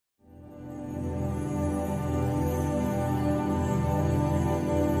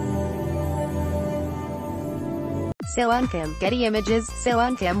Sihwan Kim. Getty Images.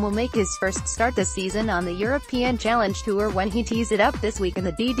 Sihwan Kim will make his first start this season on the European Challenge Tour when he tees it up this week in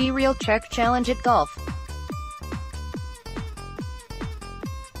the D+D REAL Czech Challenge at Golf.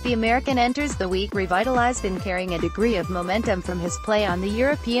 The American enters the week revitalized and carrying a degree of momentum from his play on the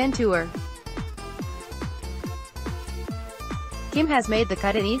European Tour. Kim has made the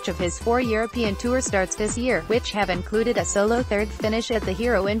cut in each of his 4 European Tour starts this year, which have included a solo third finish at the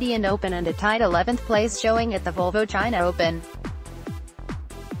Hero Indian Open and a tied 11th place showing at the Volvo China Open.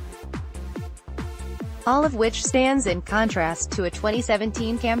 All of which stands in contrast to a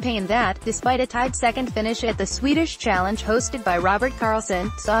 2017 campaign that, despite a tied second finish at the Swedish Challenge hosted by Robert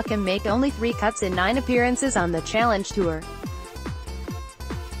Karlsson, saw Kim make only 3 cuts in 9 appearances on the Challenge Tour.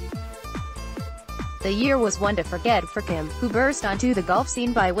 The year was one to forget for Kim, who burst onto the golf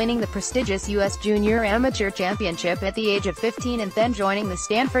scene by winning the prestigious U.S. Junior Amateur Championship at the age of 15 and then joining the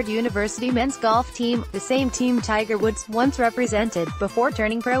Stanford University men's golf team, the same team Tiger Woods once represented, before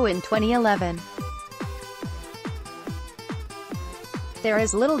turning pro in 2011. There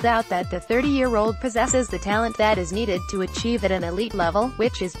is little doubt that the 30-year-old possesses the talent that is needed to achieve at an elite level,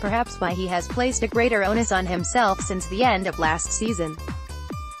 which is perhaps why he has placed a greater onus on himself since the end of last season.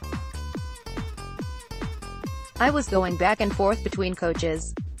 "I was going back and forth between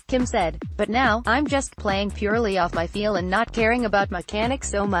coaches," Kim said, "but now, I'm just playing purely off my feel and not caring about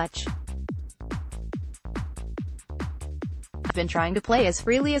mechanics so much. I've been trying to play as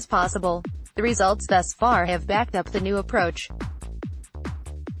freely as possible. The results thus far have backed up the new approach."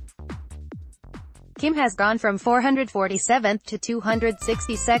 Kim has gone from 447th to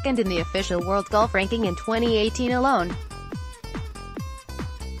 262nd in the official World Golf Ranking in 2018 alone.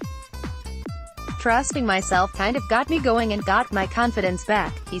 "Trusting myself kind of got me going and got my confidence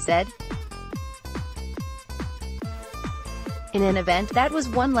back," he said. In an event that was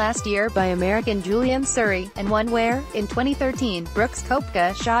won last year by American Julian Surrey, and one where, in 2013, Brooks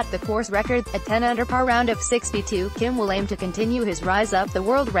Koepka shot the course record, a 10-under par round of 62, Kim will aim to continue his rise up the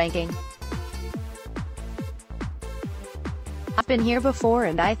world ranking. "I've been here before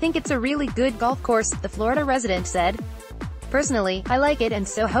and I think it's a really good golf course," the Florida resident said. "Personally, I like it and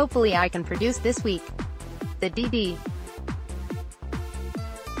so hopefully I can produce this week." The D+D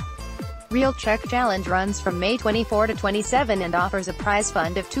REAL Czech Challenge runs from May 24 to 27 and offers a prize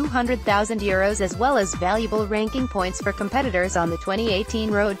fund of €200,000 as well as valuable ranking points for competitors on the 2018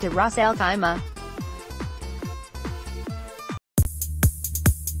 road to Ras Al Khaimah.